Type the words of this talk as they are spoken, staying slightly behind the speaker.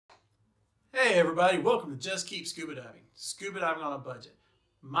Hey everybody, welcome to Just Keep Scuba Diving. Scuba diving on a budget.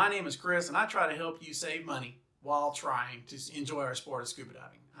 My name is Chris and I try to help you save money while trying to enjoy our sport of scuba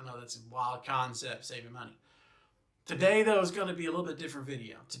diving. I know that's a wild concept, saving money. Today though is going to be a little bit different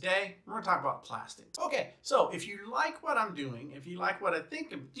video. Today we're going to talk about plastics. Okay, so if you like what I'm doing, if you like what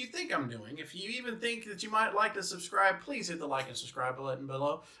you think I'm doing, if you even think that you might like to subscribe, please hit the like and subscribe button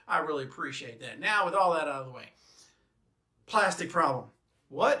below. I really appreciate that. Now with all that out of the way, plastic problem.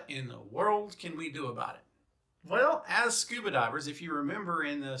 What in the world can we do about it? Well, as scuba divers, if you remember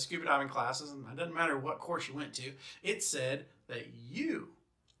in the scuba diving classes, and it doesn't matter what course you went to, it said that you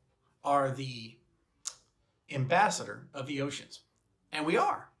are the ambassador of the oceans. And we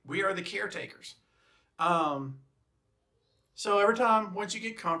are. We are the caretakers. So every time, once you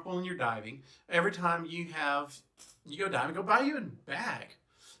get comfortable in your diving, every time you go diving, go buy you a bag.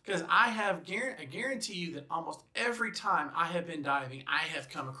 Because I guarantee you that almost every time I have been diving, I have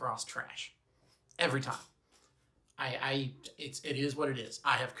come across trash. Every time. It is what it is.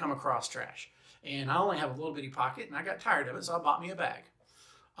 I have come across trash. And I only have a little bitty pocket, and I got tired of it, so I bought me a bag.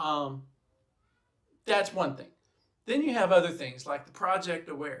 That's one thing. Then you have other things like the Project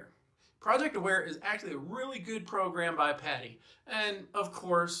Aware. Project Aware is actually a really good program by Patty. And of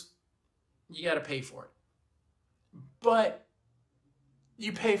course, you got to pay for it. But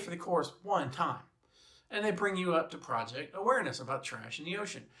you pay for the course one time, and they bring you up to project awareness about trash in the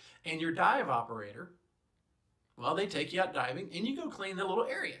ocean. And your dive operator, well, they take you out diving, and you go clean the little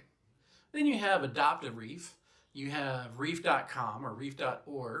area. Then you have Adopt a Reef. You have reef.com or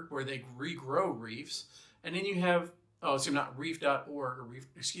reef.org, where they regrow reefs. And then you have, not reef.org, or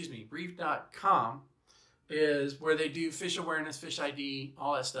reef.com is where they do fish awareness, fish ID,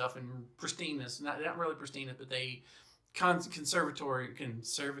 all that stuff, and pristineness. Not really pristineness, but they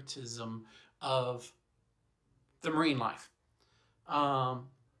conservatism of the marine life. I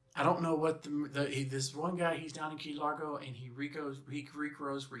don't know what this one guy, he's down in Key Largo and he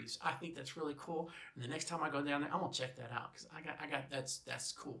regrows reefs. I think that's really cool. And the next time I go down there, I'm gonna check that out because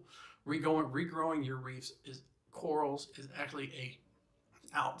that's cool. Regrowing your reefs corals is actually a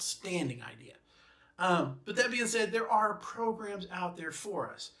outstanding idea. But that being said, there are programs out there for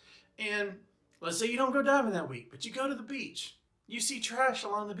us. And let's say you don't go diving that week, but you go to the beach. You see trash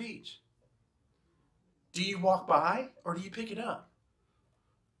along the beach. Do you walk by or do you pick it up?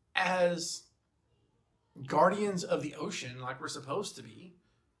 As guardians of the ocean, like we're supposed to be,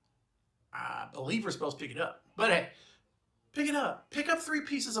 I believe we're supposed to pick it up. But hey, pick it up. Pick up 3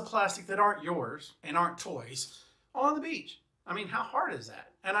 pieces of plastic that aren't yours and aren't toys on the beach. I mean, how hard is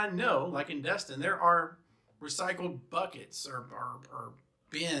that? And I know, like in Destin, there are recycled buckets or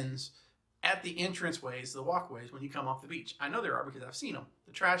bins at the entranceways, the walkways, when you come off the beach. I know there are because I've seen them.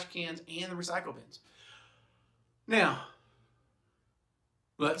 The trash cans and the recycle bins. Now,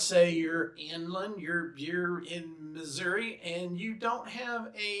 let's say you're inland, you're in Missouri, and you don't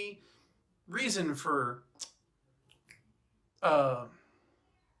have a reason for the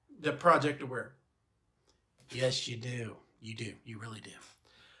Project Aware. Yes, you do. You do. You really do.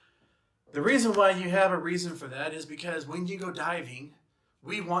 The reason why you have a reason for that is because when you go diving,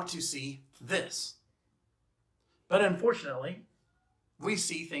 we want to see this. But unfortunately, we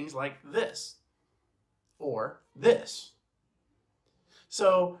see things like this or this.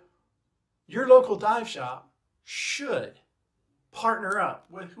 So your local dive shop should partner up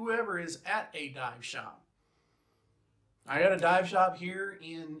with whoever is at a dive shop. I got a dive shop here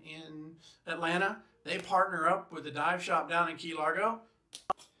in Atlanta. They partner up with the dive shop down in Key Largo.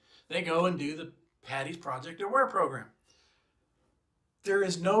 They go and do the Patty's Project Aware program. There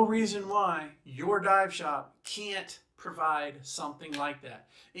is no reason why your dive shop can't provide something like that.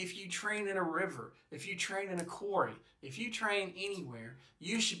 If you train in a river, if you train in a quarry, if you train anywhere,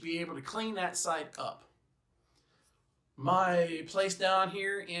 you should be able to clean that site up. My place down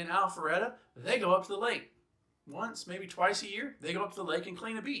here in Alpharetta, they go up to the lake. Once, maybe twice a year, they go up to the lake and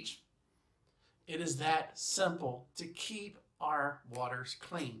clean a beach. It is that simple to keep our waters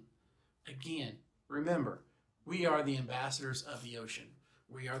clean. Again, remember, we are the ambassadors of the ocean.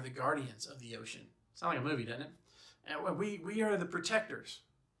 We are the guardians of the ocean. Sounds like a movie, doesn't it? And we are the protectors.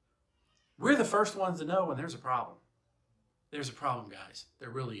 We're the first ones to know when there's a problem. There's a problem, guys. There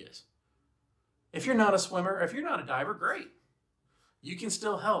really is. If you're not a swimmer, if you're not a diver, great. You can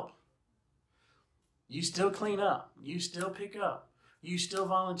still help. You still clean up. You still pick up. You still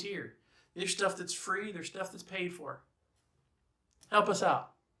volunteer. There's stuff that's free. There's stuff that's paid for. Help us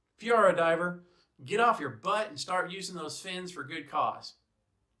out. If you are a diver, get off your butt and start using those fins for a good cause.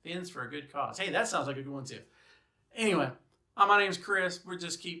 Fins for a good cause. Hey, that sounds like a good one too. Anyway, my name's Chris. We're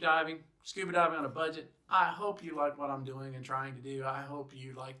Just Keep Diving. scuba diving on a budget. I hope you like what I'm doing and trying to do. I hope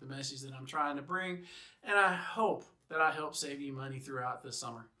you like the message that I'm trying to bring. And I hope that I help save you money throughout this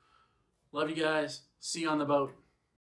summer. Love you guys. See you on the boat.